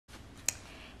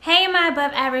my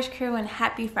above average crew, and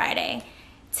happy Friday.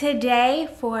 Today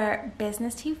for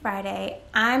Business Tea Friday,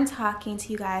 I'm talking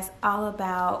to you guys all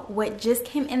about what just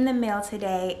came in the mail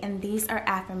today, and these are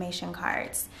affirmation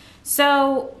cards.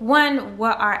 So one,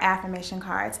 what are affirmation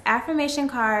cards? Affirmation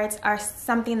cards are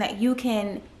something that you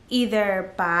can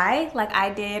either buy like I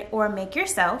did or make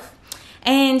yourself.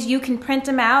 And you can print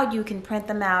them out. You can print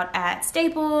them out at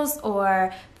Staples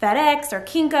or FedEx or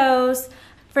Kinko's.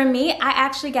 For me, I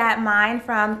actually got mine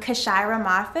from Kashira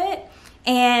Moffitt,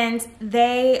 and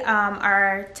they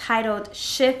are titled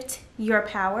Shift Your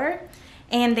Power,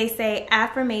 and they say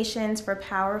affirmations for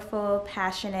powerful,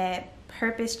 passionate,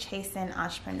 purpose-chasing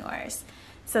entrepreneurs.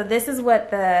 So this is what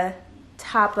the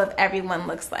top of everyone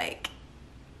looks like.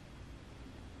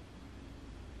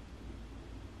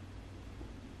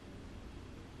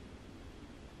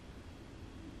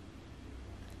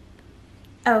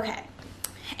 Okay.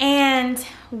 And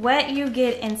what you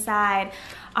get inside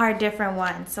are different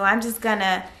ones. So I'm just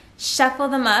gonna shuffle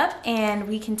them up and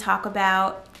we can talk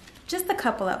about just a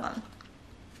couple of them.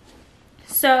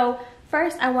 So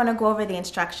first I wanna go over the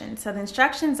instructions. So the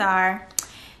instructions are,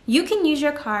 you can use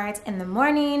your cards in the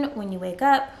morning when you wake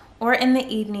up or in the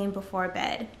evening before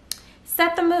bed.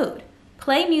 Set the mood.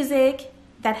 Play music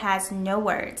that has no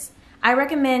words. I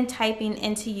recommend typing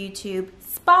into YouTube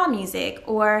spa music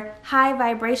or high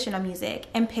vibrational music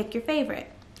and pick your favorite.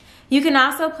 You can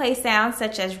also play sounds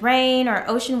such as rain or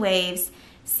ocean waves.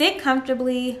 Sit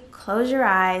comfortably, close your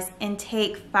eyes, and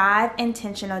take 5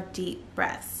 intentional deep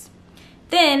breaths.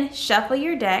 Then shuffle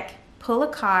your deck, pull a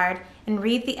card, and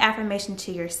read the affirmation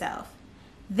to yourself.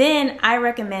 Then I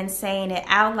recommend saying it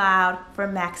out loud for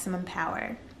maximum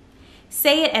power.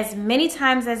 Say it as many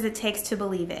times as it takes to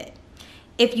believe it.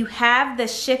 If you have the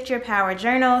Shift Your Power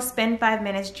journal, spend 5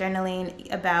 minutes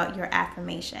journaling about your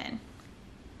affirmation.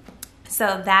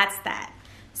 So that's that.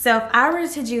 So if I were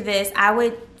to do this,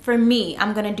 for me,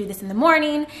 I'm gonna do this in the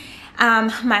morning.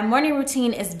 My morning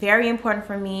routine is very important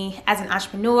for me as an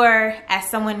entrepreneur, as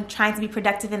someone trying to be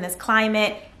productive in this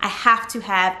climate. I have to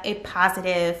have a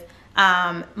positive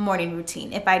morning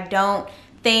routine. If I don't,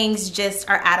 things just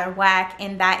are out of whack,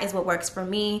 and that is what works for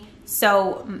me.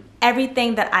 So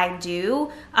everything that I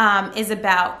do is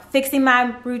about fixing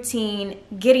my routine,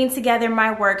 getting together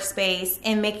my workspace,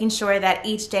 and making sure that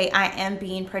each day I am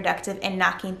being productive and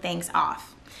knocking things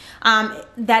off.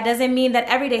 That doesn't mean that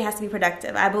every day has to be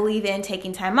productive. I believe in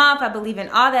taking time off. I believe in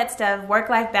all that stuff,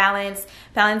 work-life balance,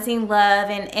 balancing love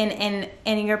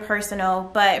and your personal.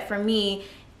 But for me,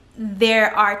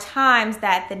 there are times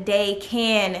that the day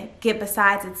can get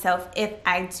besides itself if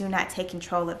I do not take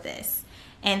control of this.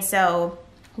 And so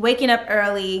waking up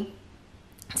early,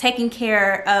 taking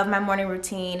care of my morning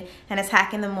routine, and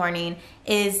attacking the morning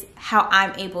is how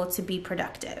I'm able to be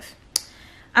productive.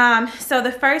 So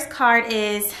the first card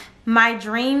is, my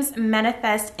dreams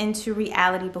manifest into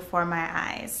reality before my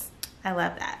eyes. I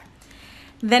love that.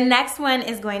 The next one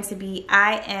is going to be,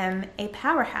 I am a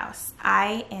powerhouse.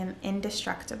 I am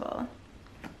indestructible.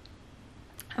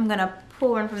 I'm gonna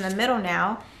pull one from the middle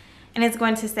now, and it's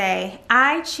going to say,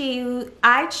 I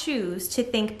choose to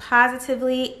think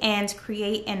positively and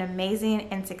create an amazing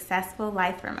and successful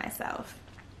life for myself.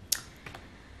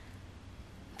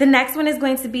 The next one is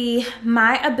going to be,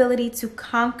 my ability to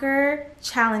conquer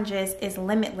challenges is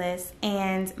limitless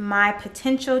and my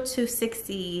potential to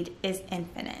succeed is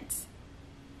infinite.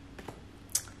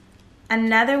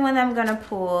 Another one I'm gonna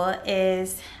pull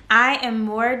is, I am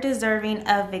more deserving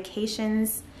of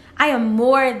vacations. I am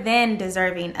more than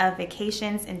deserving of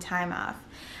vacations and time off.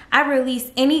 I release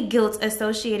any guilt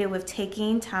associated with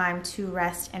taking time to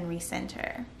rest and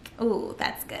recenter. Ooh,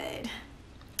 that's good.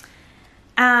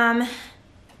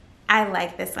 I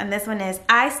like this one. This one is,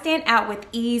 I stand out with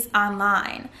ease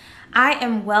online. I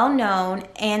am well known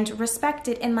and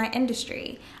respected in my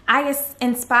industry. I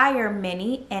inspire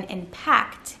many and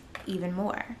impact even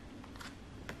more.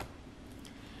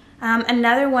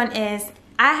 Another one is,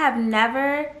 I have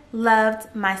never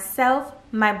loved myself,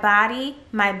 my body,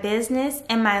 my business,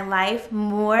 and my life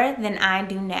more than I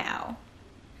do now.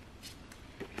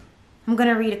 I'm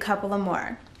gonna read a couple of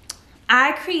more.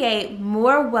 I create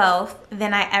more wealth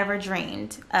than I ever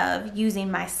dreamed of using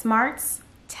my smarts,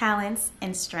 talents,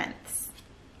 and strengths.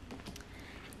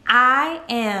 I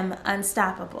am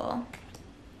unstoppable.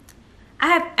 I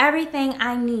have everything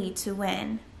I need to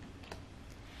win.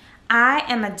 I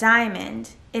am a diamond.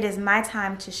 It is my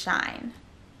time to shine.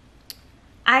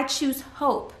 I choose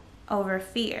hope over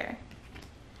fear.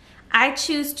 I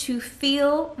choose to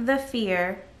feel the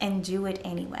fear and do it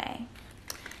anyway.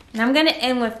 And I'm gonna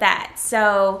end with that.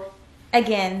 So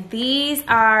Again, these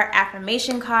are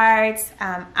affirmation cards.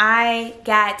 I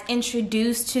got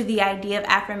introduced to the idea of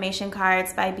affirmation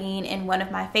cards by being in one of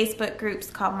my Facebook groups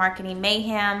called Marketing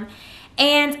Mayhem.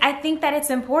 And I think that it's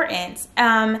important.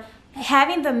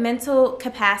 Having the mental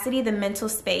capacity, the mental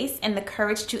space, and the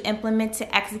courage to implement,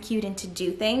 to execute, and to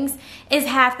do things is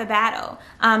half the battle.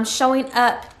 Showing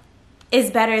up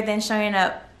is better than showing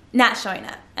up, not showing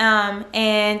up.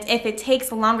 And if it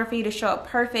takes longer for you to show up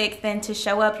perfect than to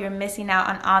show up, you're missing out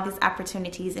on all these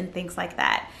opportunities and things like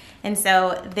that. And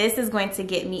so this is going to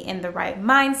get me in the right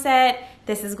mindset.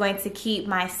 This is going to keep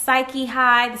my psyche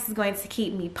high. This is going to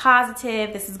keep me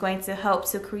positive. This is going to help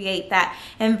to create that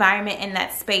environment and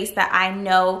that space that I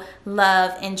know,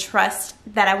 love, and trust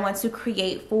that I want to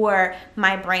create for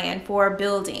my brand, for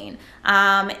building.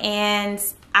 And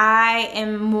I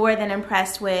am more than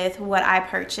impressed with what I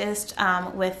purchased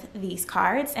with these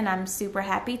cards, and I'm super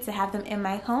happy to have them in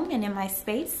my home and in my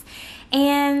space.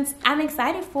 And I'm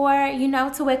excited for,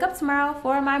 to wake up tomorrow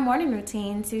for my morning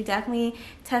routine, to definitely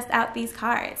test out these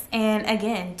cards. And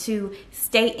again, to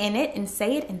stay in it and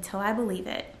say it until I believe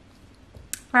it.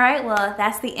 All right, well,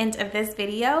 that's the end of this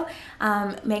video.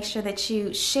 Make sure that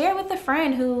you share with a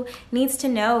friend who needs to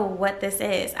know what this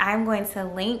is. I'm going to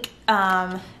link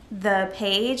the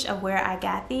page of where I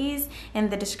got these in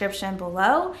the description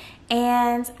below.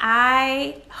 And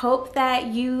I hope that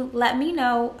you let me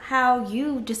know how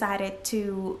you decided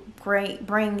to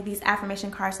bring these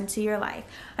affirmation cards into your life.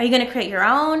 Are you going to create your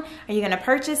own? Are you going to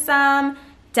purchase some?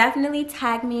 Definitely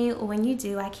tag me when you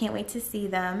do. I can't wait to see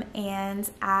them. And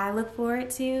I look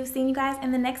forward to seeing you guys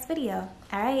in the next video.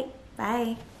 All right,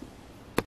 bye.